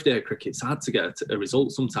 5-day cricket, it's hard to get a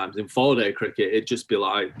result sometimes. In 4-day cricket, it'd just be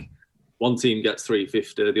like one team gets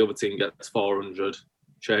 350, the other team gets 400,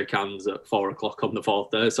 shake hands at 4 o'clock on the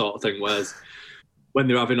 4th day sort of thing. Whereas when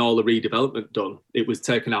they're having all the redevelopment done, it was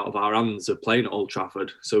taken out of our hands of playing at Old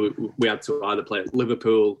Trafford. So we had to either play at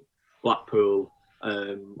Liverpool, Blackpool,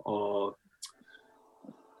 or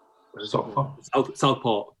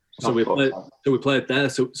Southport. So we played there.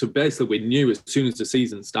 So basically, we knew as soon as the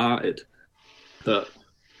season started that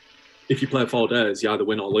if you play 4 days, you either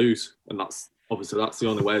win or lose, and that's the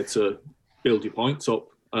only way to build your points up.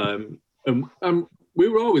 And we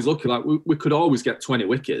were always lucky; like we could always get 20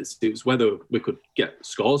 wickets. It was whether we could get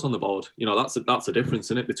scores on the board. You know, that's a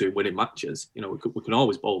difference in it between winning matches. You know, we can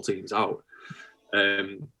always bowl teams out.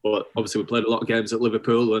 But obviously, we played a lot of games at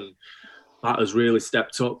Liverpool, and that has really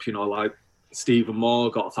stepped up. You know, like Stephen Moore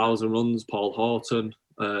got 1,000 runs, Paul Horton,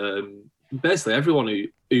 basically everyone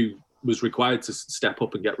who was required to step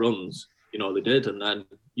up and get runs, you know, they did. And then,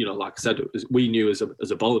 you know, like I said, we knew as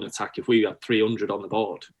a bowling attack, if we had 300 on the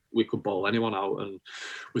board, we could bowl anyone out. And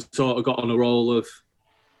we sort of got on a roll of,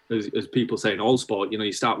 as people say in all sport, you know,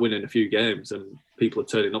 you start winning a few games and people are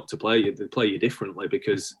turning up to play you. They play you differently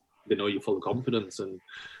because they know you're full of confidence. And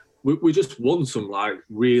we just won some like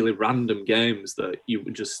really random games that you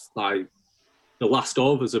would just like the last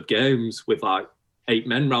overs of games with like 8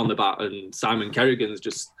 men round the bat, and Simon Kerrigan's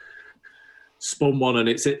just spun one and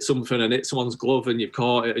it's hit something and hit someone's glove and you've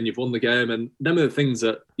caught it and you've won the game. And them are the things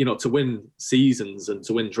that, you know, to win seasons and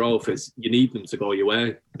to win trophies, you need them to go your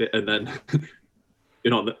way. And then,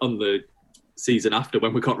 you know, on the season after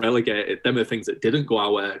when we got relegated, them are the things that didn't go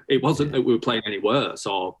our way. It wasn't that we were playing any worse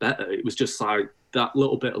or better. It was just like that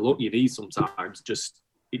little bit of luck you need sometimes.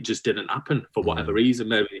 It just didn't happen for whatever reason.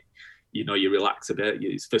 Maybe, you know, you relax a bit.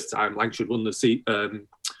 It's first time Lancashire won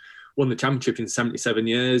the championship in 77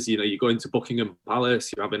 years. You know, you go into Buckingham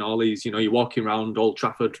Palace, you're having all these, you know, you're walking around Old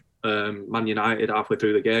Trafford, Man United halfway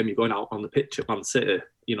through the game, you're going out on the pitch at Man City,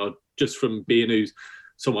 you know, just from being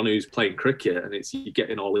someone who's playing cricket, and you're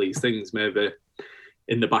getting all these things maybe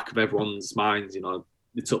in the back of everyone's minds, you know,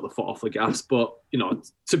 they took the foot off the gas. But, you know,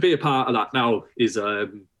 to be a part of that now is,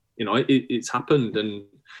 you know, it's happened, and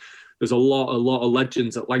there's a lot of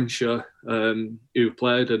legends at Lancashire who've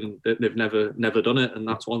played and they've never done it, and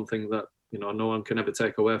that's one thing that, you know, no one can ever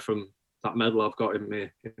take away from that medal I've got in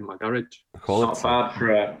my garage. It's not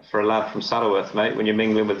bad for a lad from Saddleworth, mate, when you're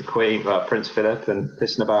mingling with the Queen, Prince Philip, and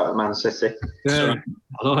pissing about at Man City. Yeah.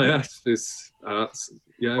 Oh yes,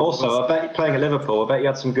 yeah. Also, I bet playing at Liverpool, I bet you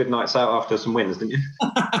had some good nights out after some wins, didn't you?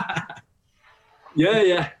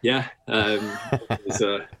 Yeah.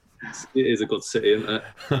 It is a good city, isn't it?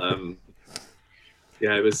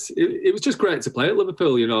 Yeah, it was just great to play at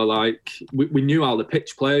Liverpool. You know, like we knew how the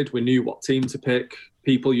pitch played, we knew what team to pick.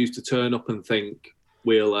 People used to turn up and think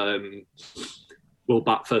we'll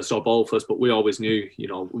bat first or bowl first, but we always knew. You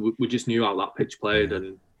know, we just knew how that pitch played, and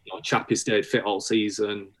you know, Chappie stayed fit all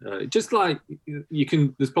season. Just like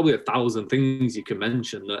there's probably 1,000 things you can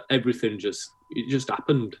mention that everything just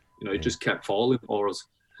happened. You know, it just kept falling for us.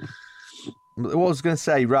 What I was going to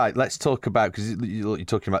say, right, let's talk about, because you're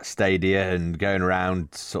talking about stadia and going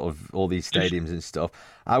around sort of all these stadiums and stuff.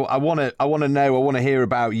 I want to hear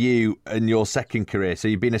about you and your second career. So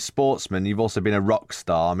you've been a sportsman, you've also been a rock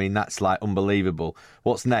star. I mean, that's like unbelievable.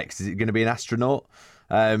 What's next? Is it going to be an astronaut?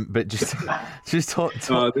 But just talk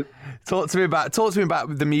to me about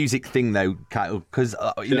the music thing though, Kyle, because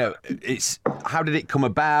you know, it's how did it come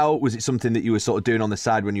about? Was it something that you were sort of doing on the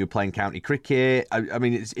side when you were playing county cricket? I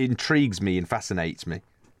mean, it intrigues me and fascinates me.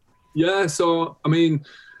 Yeah, so I mean,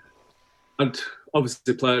 I'd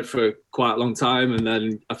obviously played for quite a long time, and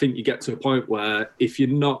then I think you get to a point where if you're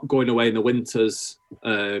not going away in the winters,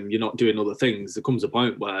 you're not doing other things. There comes a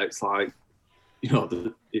point where it's like, you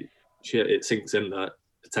know, it sinks in that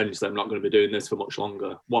potentially I'm not going to be doing this for much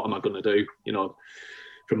longer. What am I going to do? You know,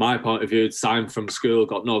 from my point of view, signed from school,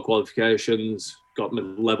 got no qualifications, got my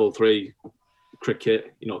level 3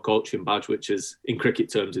 cricket, you know, coaching badge, which is in cricket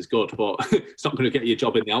terms is good, but it's not going to get you a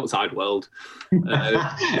job in the outside world.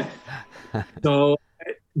 So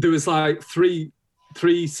there was like three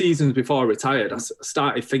seasons before I retired, I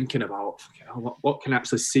started thinking about, you know, what can I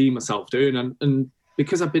actually see myself doing, and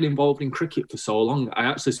because I've been involved in cricket for so long, I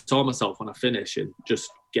actually saw myself when I finish and just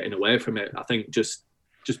getting away from it. I think just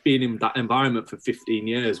being in that environment for 15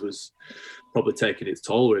 years was probably taking its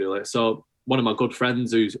toll, really. So one of my good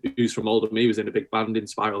friends who's from older than me was in a big band in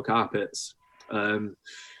Spiral Carpets.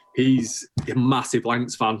 He's a massive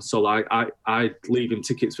Lancs fan, so like I'd leave him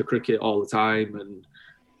tickets for cricket all the time, and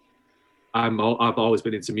I've always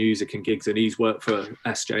been into music and gigs, and he's worked for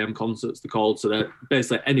SJM concerts, they're called. So that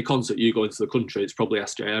basically any concert you go into the country, it's probably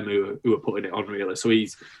SJM who are putting it on, really. So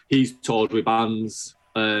he's toured with bands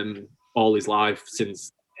all his life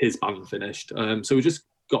since his band finished. So we just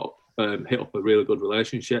got hit up a really good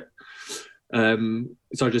relationship. So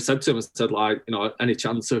I just said to him, I said, like, you know, any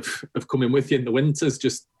chance of coming with you in the winters,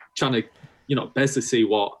 just trying to, you know, basically see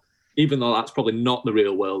what, even though that's probably not the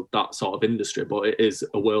real world, that sort of industry, but it is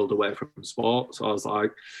a world away from sport. So I was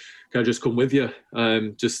like, can I just come with you?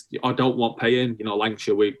 I don't want paying, you know,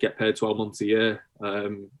 Lancashire, we get paid 12 months a year.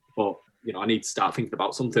 But, you know, I need to start thinking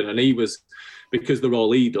about something. And he was, because the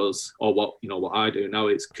role he does, or what I do now,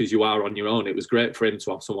 it's because you are on your own. It was great for him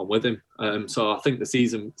to have someone with him. So I think the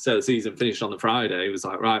season finished on the Friday. He was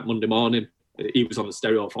like, right, Monday morning, he was on the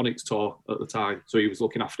Stereophonics tour at the time. So he was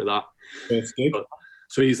looking after that. That's good.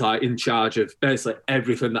 So he's like in charge of basically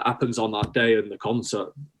everything that happens on that day, and the concert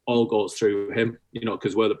all goes through him, you know,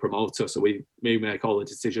 because we're the promoter. So we make all the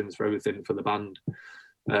decisions for everything for the band.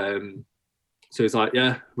 So he's like,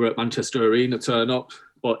 yeah, we're at Manchester Arena, turn up.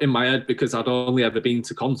 But in my head, because I'd only ever been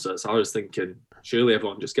to concerts, I was thinking, surely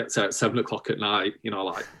everyone just gets there at 7:00 at night, you know,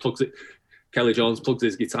 like Kelly Jones plugs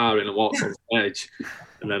his guitar in and walks on stage,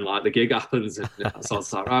 and then like the gig happens, and so I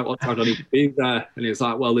was like, right, what time do I need to be there? And he was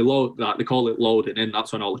like, well, they call it loading in.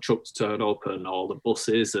 That's when all the trucks turn up and all the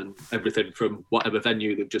buses and everything from whatever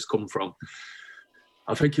venue they've just come from.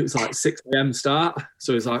 I think it was like 6 a.m. start.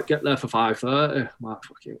 So he's like, get there for 5:30. I'm like,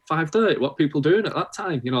 fucking 5:30? What are people doing at that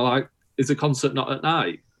time? You know, like, is the concert not at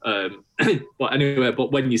night? But anyway,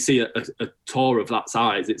 but when you see a tour of that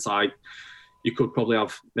size, it's like, you could probably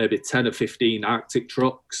have maybe 10 or 15 Arctic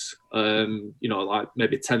trucks, you know, like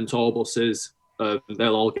maybe 10 tour buses.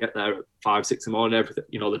 They'll all get there at 5, 6 in the morning, everything,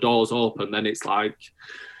 you know, the doors open. Then it's like,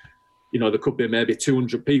 you know, there could be maybe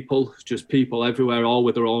 200 people, just people everywhere, all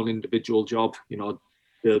with their own individual job. You know,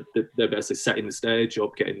 they're basically setting the stage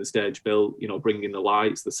up, getting the stage built, you know, bringing the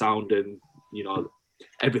lights, the sound in, you know,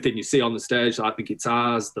 everything you see on the stage, like the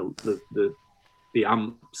guitars, the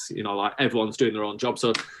amps, you know, like everyone's doing their own job.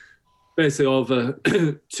 So basically over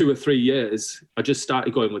 2 or 3 years, I just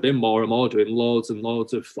started going with him more and more, doing loads and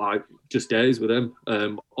loads of like just days with him,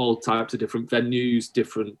 all types of different venues,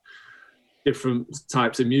 different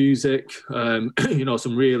types of music, you know,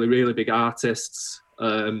 some really, really big artists,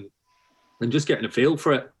 and just getting a feel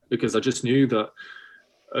for it, because I just knew that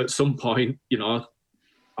at some point, you know,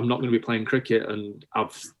 I'm not going to be playing cricket, and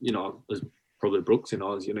I've, you know, as probably Brooks, you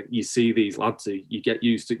know, you see these lads who you get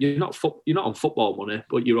used to. You're not on football money,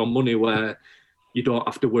 but you're on money where you don't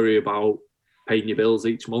have to worry about paying your bills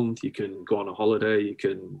each month. You can go on a holiday. You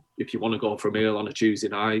can, if you want to go for a meal on a Tuesday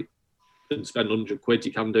night and spend £100,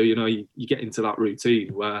 you can do. You know, you get into that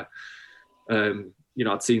routine where, you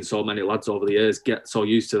know, I'd seen so many lads over the years get so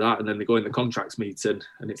used to that, and then they go in the contracts meeting,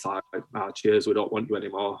 and it's like, cheers, we don't want you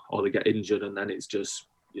anymore, or they get injured, and then it's just,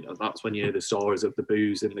 you know, that's when you hear the stories of the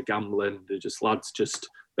booze and the gambling. They're just lads just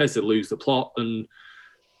basically lose the plot. And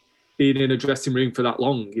being in a dressing room for that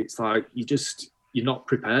long, it's like you're not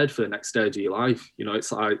prepared for the next stage of your life. You know,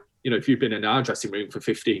 it's like, you know, if you've been in our dressing room for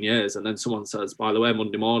 15 years and then someone says, by the way,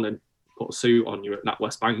 Monday morning, put a suit on, you're at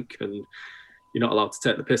NatWest Bank and you're not allowed to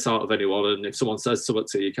take the piss out of anyone. And if someone says something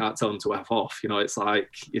to you, you can't tell them to F off. You know, it's like,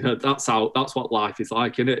 you know, that's what life is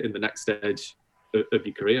like, innit, in the next stage of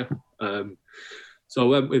your career. So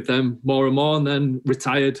I went with them more and more, and then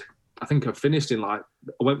retired. I think I finished I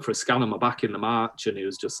went for a scan on my back in the March, and he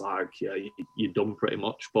was just like, yeah, you're done pretty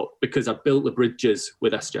much. But because I built the bridges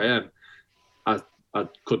with SJM, I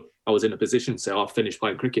was in a position to say, I've finished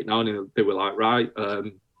playing cricket now. And they were like, right,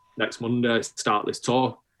 next Monday, start this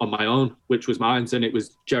tour on my own, which was mine. And it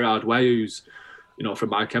was Gerard Way, who's, you know,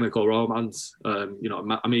 from My Chemical Romance, you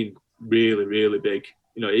know, I mean, really, really big.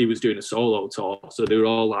 You know, he was doing a solo tour. So they were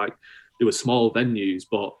all like, they were small venues,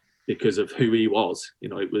 but because of who he was, you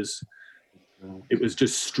know, it was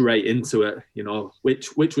just straight into it, you know,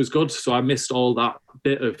 which was good. So I missed all that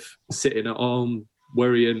bit of sitting at home,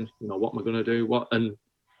 worrying, you know, what am I going to do?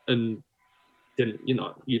 And didn't, you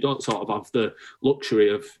know, you don't sort of have the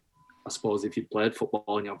luxury of, I suppose, if you played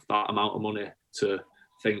football and you have that amount of money to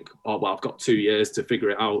think, oh, well, I've got 2 years to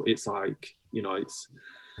figure it out. It's like, you know,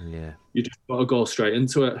 yeah, you just got to go straight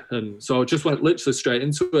into it. And so I just went literally straight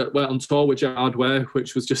into it. Went on tour with Gerard Way,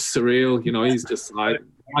 which was just surreal. You know, he's just like,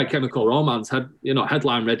 My Chemical Romance had, you know,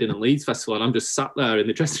 headline Reading and Leeds Festival, and I'm just sat there in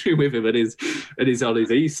the dressing room with him, and he's on his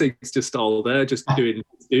e-cigs just all there, just doing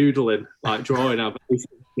doodling, like drawing out.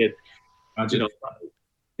 You know,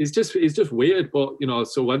 it's just weird. But, you know,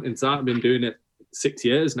 so went into that. I've been doing it 6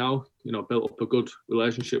 years now. You know, built up a good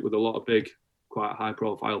relationship with a lot of big, quite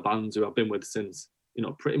high-profile bands who I've been with since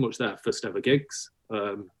pretty much their first ever gigs.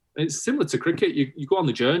 It's similar to cricket. You go on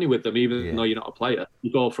the journey with them, even though you're not a player.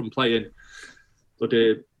 You go from playing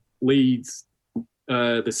the Leeds,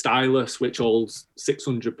 the Stylus, which holds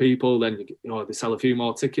 600 people. Then they sell a few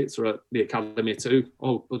more tickets, or at the Academy too.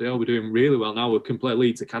 Oh, bloody hell, we're doing really well now. We can play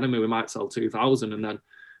Leeds Academy. We might sell 2,000, and then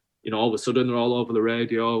all of a sudden they're all over the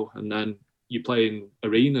radio. And then you play in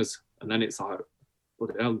arenas, and then it's like,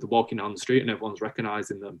 bloody hell, they're walking down the street and everyone's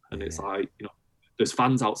recognising them, and it's like there's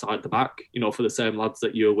fans outside the back, for the same lads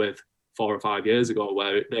that you were with 4 or 5 years ago,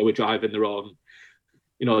 where they were driving their own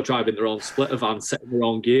splitter van, setting their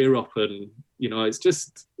own gear up, and it's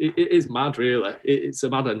just it is mad, really. It's a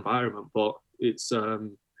mad environment, but it's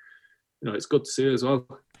it's good to see as well.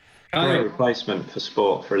 Great replacement for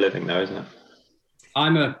sport for a living, though, isn't it?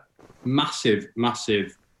 I'm a massive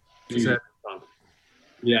Kasabian fan.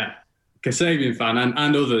 Yeah, Kasabian fan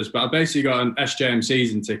and others, but I basically got an SJM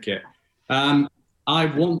season ticket.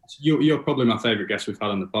 You're probably my favourite guest we've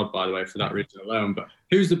had on the pod, by the way, for that reason alone. But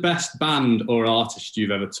who's the best band or artist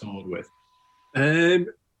you've ever toured with?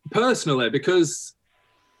 Personally, because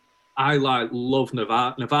I love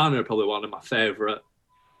Nirvana. Nirvana are probably one of my favourite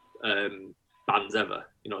bands ever.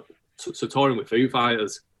 So touring with Foo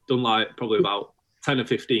Fighters, done probably about 10 or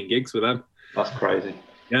 15 gigs with them. That's crazy.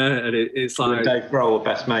 Yeah, and it's like Dave Grohl are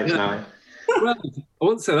best mates now. Well, I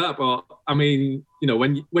wouldn't say that, but I mean,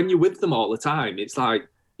 when you're with them all the time, it's like,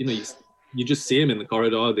 you just see them in the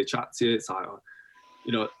corridor, they chat to you. It's like,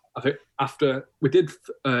 I think after we did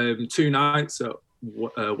 2 nights at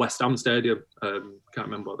West Ham Stadium, can't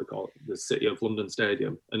remember what they call it, the City of London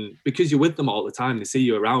Stadium, and because you're with them all the time, they see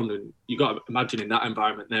you around, and you got to imagine in that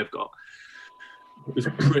environment they've got. There's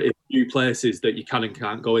pretty few places that you can and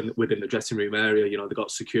can't go in within the dressing room area. They've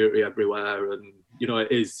got security everywhere, and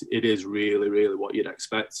it is really, really what you'd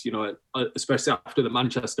expect. Especially after the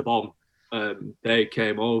Manchester bomb, they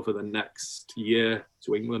came over the next year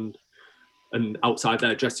to England, and outside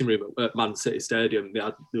their dressing room at Man City Stadium,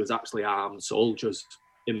 there was actually armed soldiers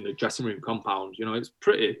in the dressing room compound. It's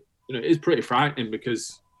pretty, it is pretty frightening,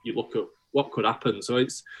 because you look at what could happen. So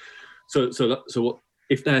it's so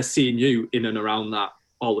if they're seeing you in and around that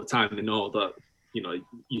all the time, they know that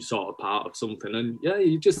you're sort of part of something. And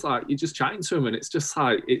you're just chatting to them, and it's just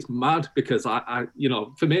like, it's mad, because I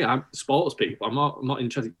for me, I'm sports people. I'm not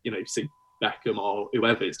interested. You see Beckham or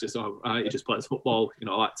whoever. It's just he just plays football.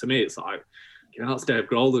 To me, it's like, that's Dave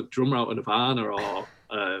Grohl, the drummer out of Nirvana, or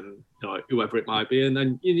whoever it might be. And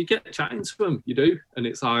then you get chatting to them. You do, and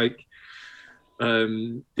it's like,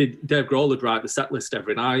 Dave Grohl would write the set list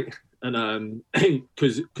every night. And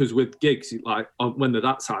because with gigs, like when they're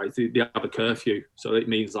that size, they have a curfew, so it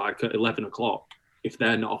means like at 11 o'clock, if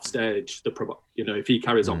they're not off stage, if he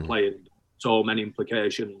carries on playing, so many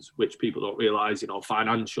implications which people don't realise.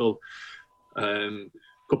 Financial,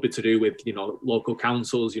 could be to do with local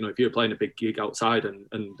councils. If you're playing a big gig outside and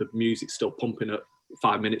the music's still pumping at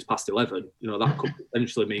 5 minutes past 11, that could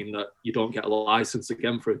potentially mean that you don't get a licence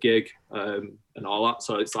again for a gig, and all that.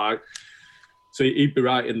 So it's like. So he'd be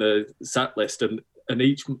writing the set list, and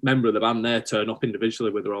each member of the band there turn up individually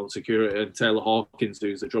with their own security. And Taylor Hawkins,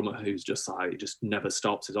 who's the drummer, who's just like, he just never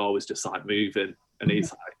stops. He's always just like moving. And he's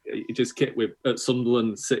like, he just kicked with at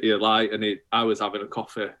Sunderland City of Light, and I was having a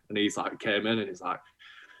coffee, and he's like, came in, and he's like,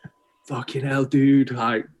 fucking hell, dude.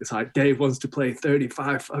 Like, it's like, Dave wants to play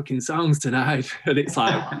 35 fucking songs tonight. And it's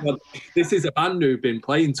like, well, this is a band who've been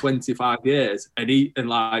playing 25 years. And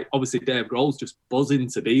like, obviously Dave Grohl's just buzzing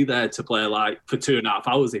to be there to play like for 2.5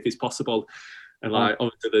 hours if it's possible. And like,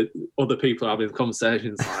 obviously the other people are having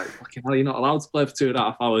conversations like, fucking hell, you're not allowed to play for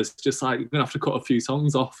 2.5 hours. Just like, you're going to have to cut a few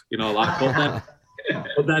songs off, but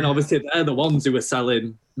then obviously they're the ones who are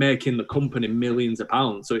making the company millions of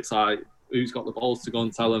pounds. So it's like, who's got the balls to go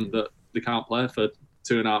and tell them that they can't play for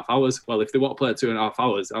 2.5 hours? Well, if they want to play 2.5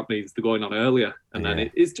 hours, that means they're going on earlier. And then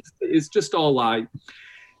it's just all like,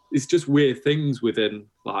 it's just weird things within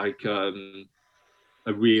like a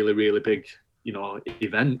really, really big,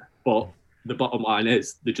 event. But the bottom line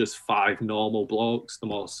is they're just 5 normal blokes,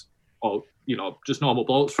 just normal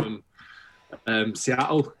blokes from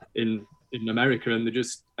Seattle in America, and they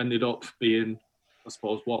just ended up being, I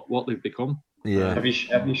suppose, what they've become. Yeah. Have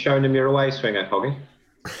you shown them your away swinger, Hoggy?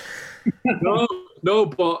 No,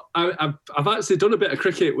 but I've actually done a bit of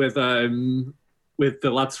cricket with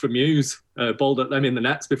the lads from Muse, bowled at them in the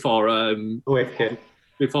nets before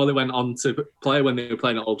they went on to play when they were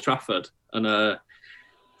playing at Old Trafford. And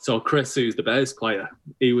so Chris, who's the bass player,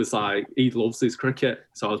 he was like, he loves his cricket.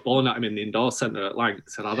 So I was bowling at him in the indoor centre at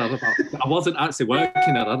Lancs, and I wasn't actually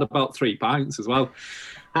working, I'd had about 3 pints as well.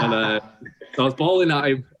 And so I was bowling at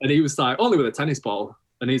him, and he was like, only with a tennis ball.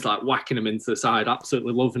 and he's like whacking him into the side,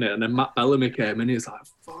 absolutely loving it. And then Matt Bellamy came and he's like,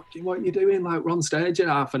 "Fucking, what are you doing? Like, we're on stage in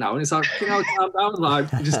half an hour." And it's like, calm down, like,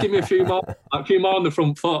 just give me a few more on the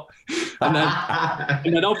front foot. And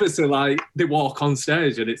then obviously, like, they walk on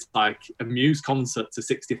stage and it's like a Muse concert to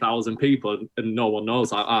 60,000 people, and no one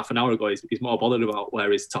knows. Like, half an hour ago, he's more bothered about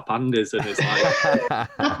where his top hand is, and it's like,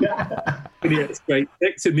 and he gets great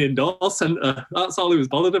picks in the indoor centre. That's all he was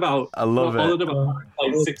bothered about. I love it. Bothered about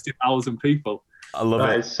like 60,000 people. I love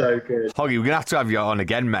That it. is so good. Hoggy, we're going to have you on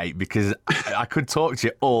again, mate, because I could talk to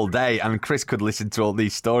you all day, and Chris could listen to all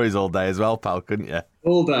these stories all day as well, pal, couldn't you?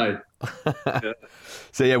 All day. Yeah.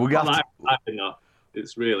 So, yeah, we're going to have to... No,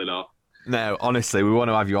 it's really not. No, honestly, we want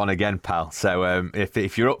to have you on again, pal. So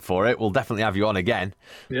if you're up for it, we'll definitely have you on again.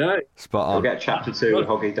 Yeah. Spot on. We'll get chapter 2 with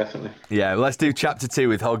Hoggy, definitely. Yeah, let's do chapter 2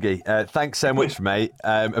 with Hoggy. Thanks so much, mate.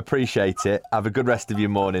 Appreciate it. Have a good rest of your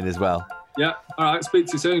morning as well. Yeah, all right, speak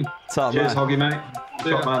to you soon. Top Cheers, man. Hoggy, mate.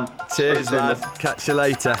 Top man. Cheers, lad. Catch you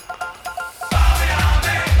later.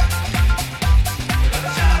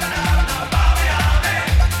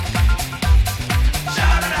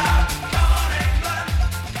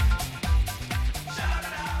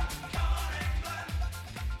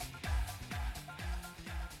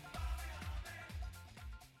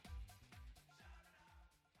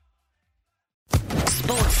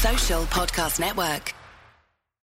 Sports Social Podcast Network.